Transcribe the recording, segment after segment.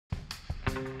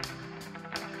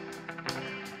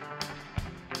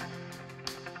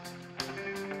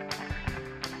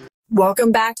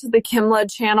Welcome back to the Kimlud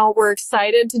channel. We're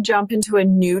excited to jump into a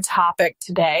new topic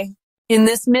today. In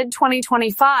this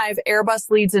mid-2025, Airbus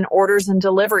leads in orders and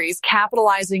deliveries,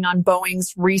 capitalizing on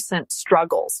Boeing's recent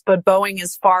struggles. But Boeing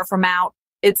is far from out.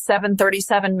 Its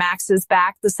 737 MAX is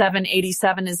back, the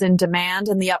 787 is in demand,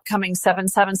 and the upcoming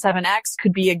 777X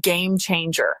could be a game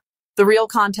changer. The real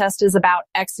contest is about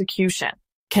execution.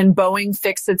 Can Boeing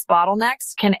fix its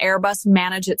bottlenecks? Can Airbus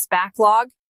manage its backlog?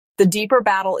 The deeper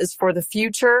battle is for the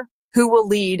future. Who will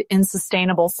lead in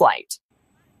sustainable flight?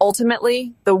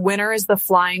 Ultimately, the winner is the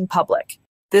flying public.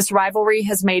 This rivalry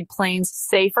has made planes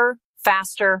safer,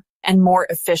 faster, and more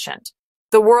efficient.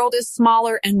 The world is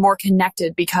smaller and more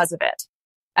connected because of it.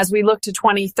 As we look to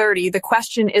 2030, the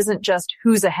question isn't just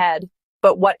who's ahead,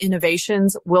 but what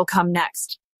innovations will come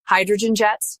next. Hydrogen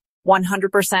jets, 100%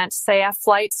 SAF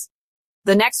flights.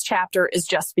 The next chapter is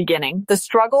just beginning. The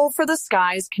struggle for the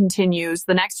skies continues.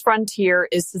 The next frontier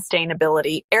is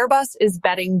sustainability. Airbus is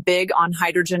betting big on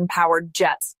hydrogen-powered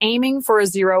jets, aiming for a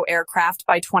zero aircraft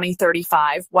by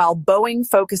 2035, while Boeing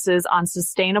focuses on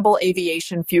sustainable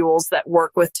aviation fuels that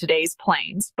work with today's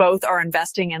planes. Both are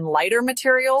investing in lighter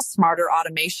materials, smarter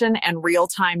automation, and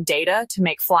real-time data to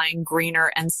make flying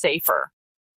greener and safer.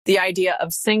 The idea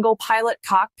of single-pilot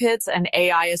cockpits and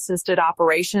AI-assisted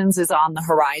operations is on the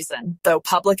horizon. Though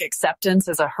public acceptance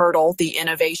is a hurdle, the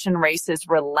innovation race is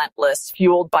relentless,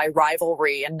 fueled by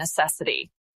rivalry and necessity.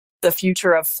 The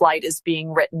future of flight is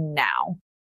being written now.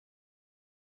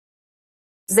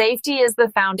 Safety is the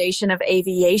foundation of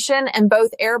aviation, and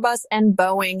both Airbus and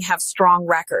Boeing have strong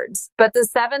records. But the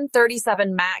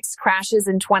 737 MAX crashes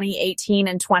in 2018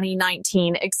 and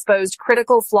 2019 exposed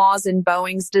critical flaws in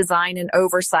Boeing's design and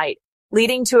oversight,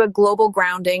 leading to a global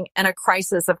grounding and a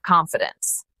crisis of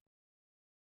confidence.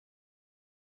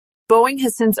 Boeing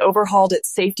has since overhauled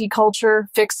its safety culture,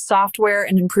 fixed software,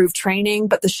 and improved training,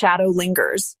 but the shadow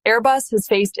lingers. Airbus has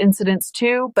faced incidents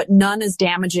too, but none as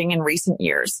damaging in recent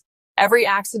years. Every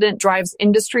accident drives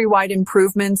industry-wide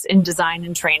improvements in design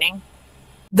and training.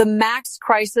 The MAX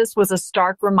crisis was a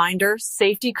stark reminder: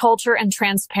 safety culture and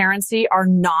transparency are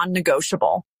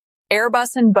non-negotiable.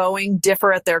 Airbus and Boeing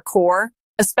differ at their core,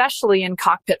 especially in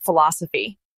cockpit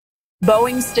philosophy.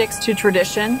 Boeing sticks to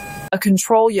tradition, a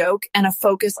control yoke, and a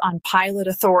focus on pilot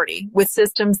authority, with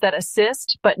systems that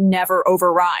assist but never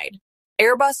override.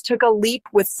 Airbus took a leap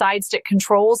with side-stick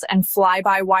controls and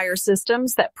fly-by-wire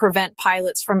systems that prevent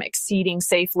pilots from exceeding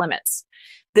safe limits.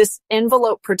 This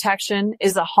envelope protection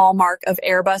is a hallmark of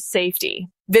Airbus safety.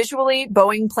 Visually,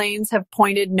 Boeing planes have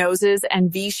pointed noses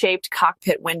and V-shaped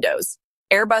cockpit windows.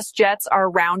 Airbus jets are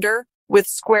rounder, with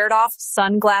squared-off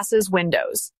sunglasses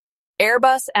windows.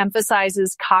 Airbus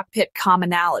emphasizes cockpit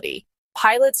commonality.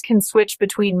 Pilots can switch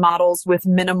between models with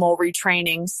minimal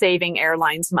retraining, saving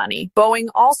airlines money. Boeing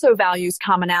also values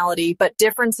commonality, but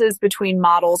differences between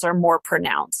models are more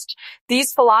pronounced.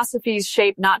 These philosophies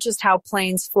shape not just how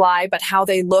planes fly, but how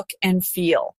they look and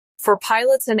feel. For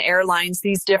pilots and airlines,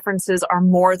 these differences are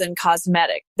more than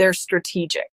cosmetic. They're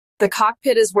strategic. The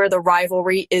cockpit is where the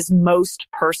rivalry is most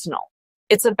personal.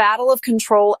 It's a battle of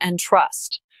control and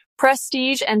trust.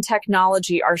 Prestige and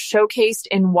technology are showcased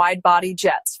in wide-body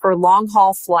jets. For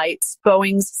long-haul flights,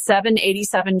 Boeing's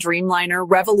 787 Dreamliner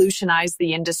revolutionized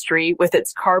the industry with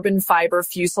its carbon fiber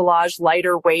fuselage,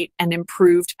 lighter weight, and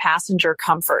improved passenger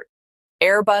comfort.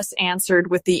 Airbus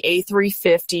answered with the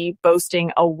A350,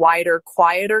 boasting a wider,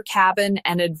 quieter cabin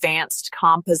and advanced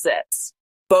composites.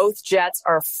 Both jets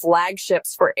are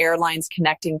flagships for airlines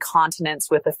connecting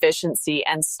continents with efficiency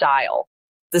and style.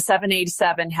 The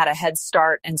 787 had a head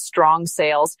start and strong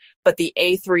sales, but the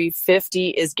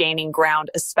A350 is gaining ground,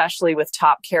 especially with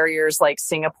top carriers like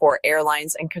Singapore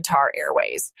Airlines and Qatar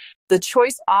Airways. The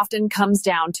choice often comes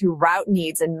down to route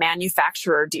needs and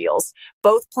manufacturer deals.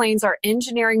 Both planes are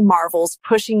engineering marvels,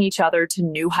 pushing each other to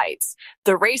new heights.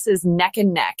 The race is neck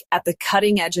and neck at the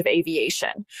cutting edge of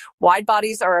aviation. Wide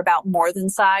bodies are about more than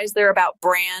size. They're about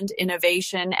brand,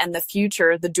 innovation, and the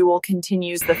future. The duel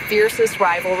continues. The fiercest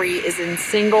rivalry is in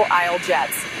single-aisle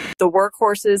jets, the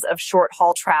workhorses of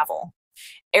short-haul travel.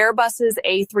 Airbus's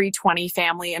A320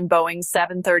 family and Boeing's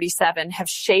 737 have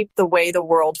shaped the way the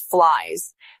world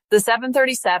flies. The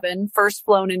 737, first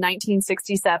flown in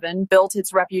 1967, built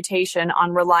its reputation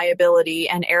on reliability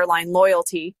and airline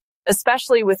loyalty,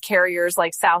 especially with carriers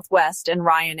like Southwest and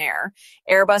Ryanair.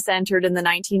 Airbus entered in the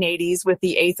 1980s with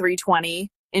the A320,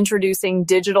 introducing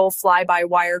digital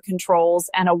fly-by-wire controls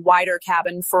and a wider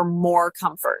cabin for more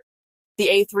comfort. The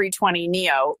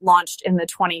A320neo, launched in the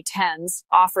 2010s,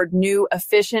 offered new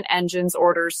efficient engines.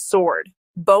 Orders soared.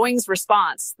 Boeing's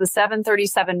response, the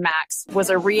 737 MAX, was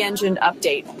a re-engined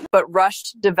update, but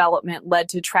rushed development led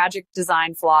to tragic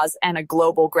design flaws and a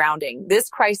global grounding. This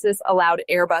crisis allowed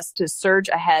Airbus to surge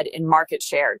ahead in market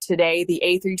share. Today, the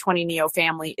A320neo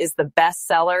family is the best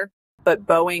seller, but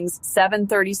Boeing's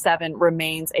 737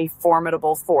 remains a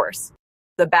formidable force.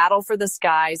 The battle for the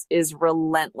skies is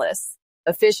relentless.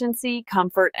 Efficiency,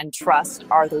 comfort, and trust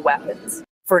are the weapons.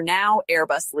 For now,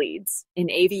 Airbus leads. In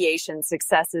aviation,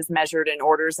 success is measured in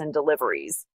orders and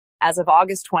deliveries. As of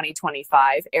August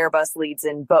 2025, Airbus leads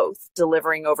in both,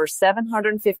 delivering over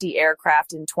 750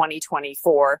 aircraft in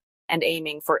 2024 and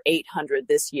aiming for 800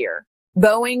 this year.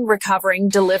 Boeing, recovering,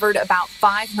 delivered about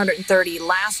 530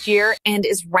 last year and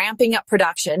is ramping up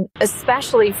production,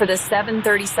 especially for the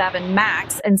 737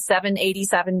 MAX and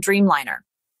 787 Dreamliner.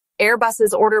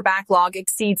 Airbus's order backlog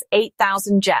exceeds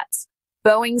 8,000 jets.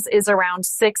 Boeing's is around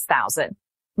 6,000.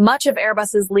 Much of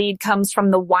Airbus's lead comes from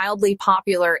the wildly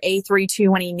popular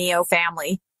A320neo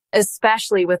family,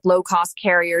 especially with low-cost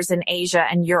carriers in Asia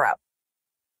and Europe.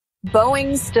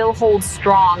 Boeing still holds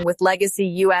strong with legacy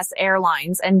U.S.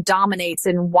 airlines and dominates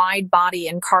in wide-body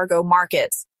and cargo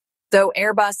markets, though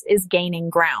Airbus is gaining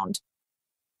ground.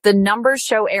 The numbers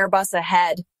show Airbus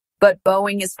ahead, but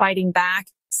Boeing is fighting back,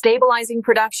 stabilizing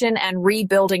production and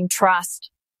rebuilding trust.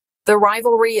 The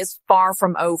rivalry is far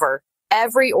from over.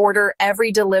 Every order,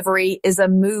 every delivery is a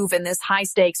move in this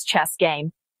high-stakes chess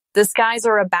game. The skies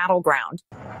are a battleground.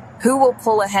 Who will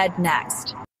pull ahead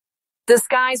next? The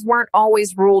skies weren't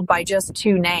always ruled by just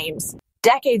two names.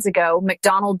 Decades ago,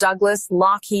 McDonnell Douglas,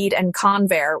 Lockheed, and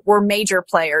Convair were major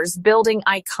players building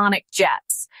iconic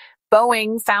jets.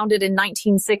 Boeing, founded in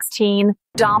 1916,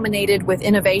 dominated with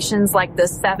innovations like the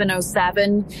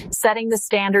 707, setting the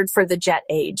standard for the jet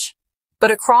age. But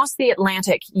across the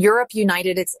Atlantic, Europe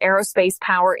united its aerospace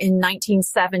power in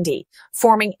 1970,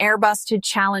 forming Airbus to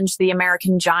challenge the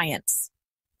American giants.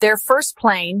 Their first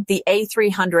plane, the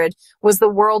A300, was the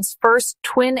world's first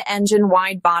twin-engine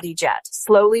wide-body jet,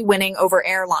 slowly winning over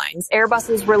airlines.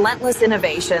 Airbus's relentless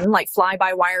innovation, like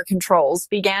fly-by-wire controls,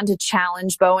 began to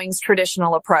challenge Boeing's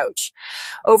traditional approach.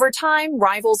 Over time,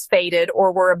 rivals faded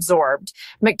or were absorbed.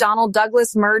 McDonnell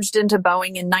Douglas merged into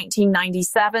Boeing in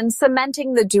 1997,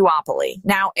 cementing the duopoly.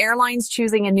 Now, airlines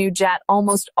choosing a new jet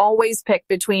almost always pick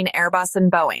between Airbus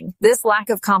and Boeing. This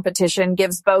lack of competition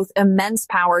gives both immense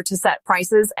power to set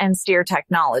prices and steer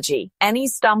technology. Any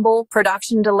stumble,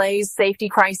 production delays, safety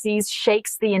crises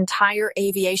shakes the entire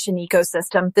aviation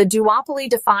ecosystem. The duopoly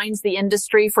defines the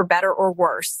industry for better or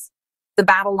worse. The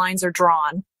battle lines are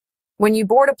drawn. When you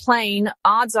board a plane,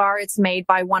 odds are it's made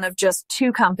by one of just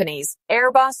two companies,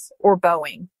 Airbus or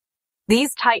Boeing.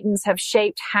 These titans have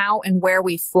shaped how and where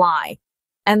we fly,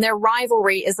 and their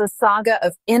rivalry is a saga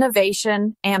of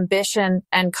innovation, ambition,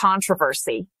 and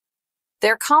controversy.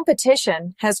 Their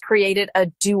competition has created a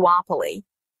duopoly.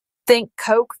 Think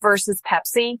Coke versus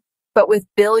Pepsi, but with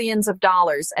billions of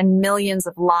dollars and millions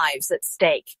of lives at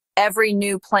stake. Every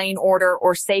new plane order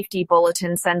or safety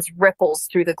bulletin sends ripples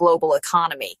through the global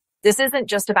economy. This isn't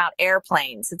just about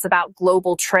airplanes, it's about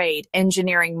global trade,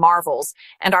 engineering marvels,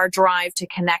 and our drive to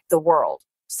connect the world.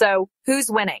 So, who's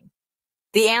winning?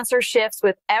 The answer shifts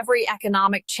with every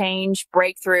economic change,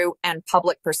 breakthrough, and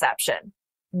public perception.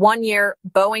 One year,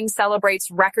 Boeing celebrates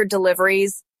record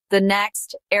deliveries. The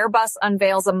next, Airbus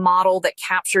unveils a model that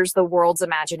captures the world's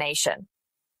imagination.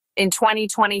 In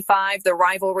 2025, the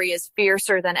rivalry is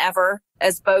fiercer than ever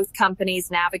as both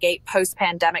companies navigate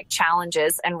post-pandemic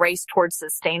challenges and race towards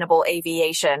sustainable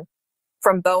aviation.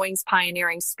 From Boeing's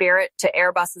pioneering spirit to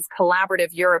Airbus's collaborative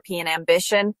European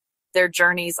ambition, their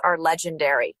journeys are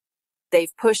legendary.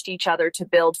 They've pushed each other to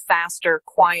build faster,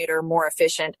 quieter, more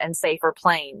efficient, and safer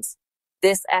planes.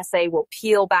 This essay will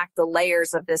peel back the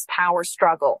layers of this power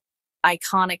struggle,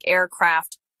 iconic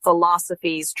aircraft,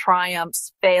 philosophies,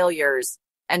 triumphs, failures,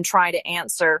 and try to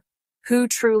answer who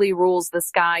truly rules the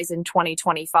skies in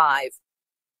 2025.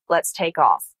 Let's take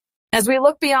off. As we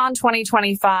look beyond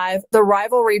 2025, the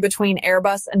rivalry between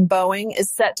Airbus and Boeing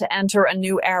is set to enter a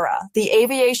new era. The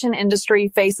aviation industry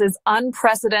faces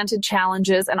unprecedented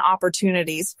challenges and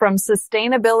opportunities, from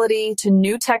sustainability to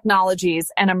new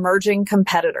technologies and emerging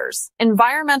competitors.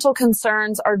 Environmental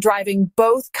concerns are driving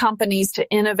both companies to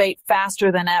innovate faster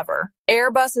than ever.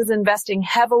 Airbus is investing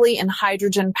heavily in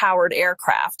hydrogen-powered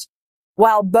aircraft,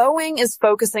 while Boeing is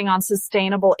focusing on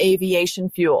sustainable aviation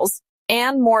fuels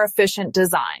and more efficient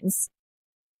designs.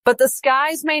 But the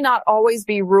skies may not always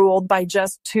be ruled by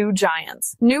just two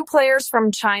giants. New players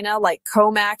from China like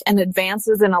Comac and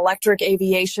advances in electric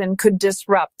aviation could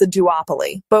disrupt the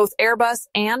duopoly. Both Airbus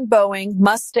and Boeing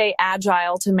must stay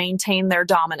agile to maintain their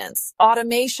dominance.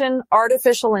 Automation,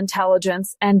 artificial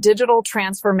intelligence, and digital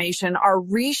transformation are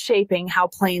reshaping how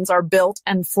planes are built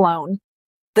and flown.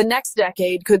 The next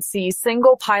decade could see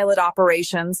single pilot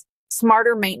operations,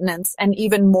 smarter maintenance, and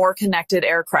even more connected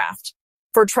aircraft.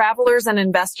 For travelers and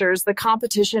investors, the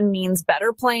competition means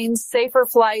better planes, safer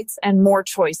flights, and more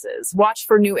choices. Watch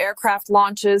for new aircraft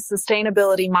launches,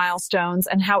 sustainability milestones,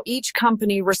 and how each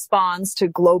company responds to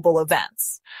global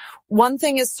events. One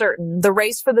thing is certain, the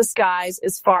race for the skies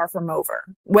is far from over.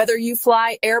 Whether you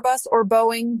fly Airbus or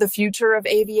Boeing, the future of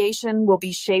aviation will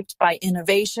be shaped by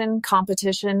innovation,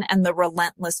 competition, and the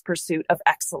relentless pursuit of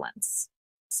excellence.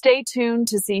 Stay tuned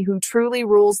to see who truly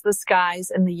rules the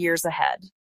skies in the years ahead.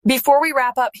 Before we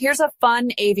wrap up, here's a fun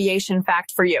aviation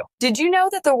fact for you. Did you know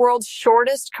that the world's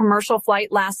shortest commercial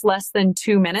flight lasts less than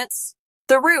 2 minutes?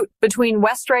 The route between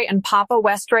Westray and Papa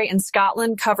Westray in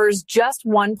Scotland covers just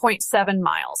 1.7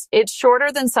 miles. It's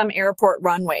shorter than some airport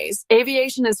runways.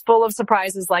 Aviation is full of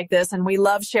surprises like this, and we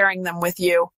love sharing them with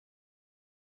you.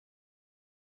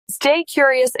 Stay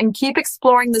curious and keep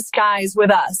exploring the skies with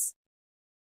us.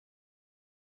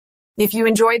 If you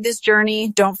enjoyed this journey,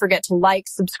 don't forget to like,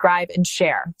 subscribe, and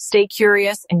share. Stay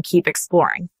curious and keep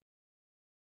exploring.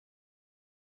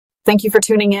 Thank you for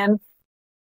tuning in.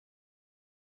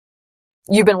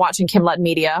 You've been watching Kimlud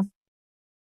Media.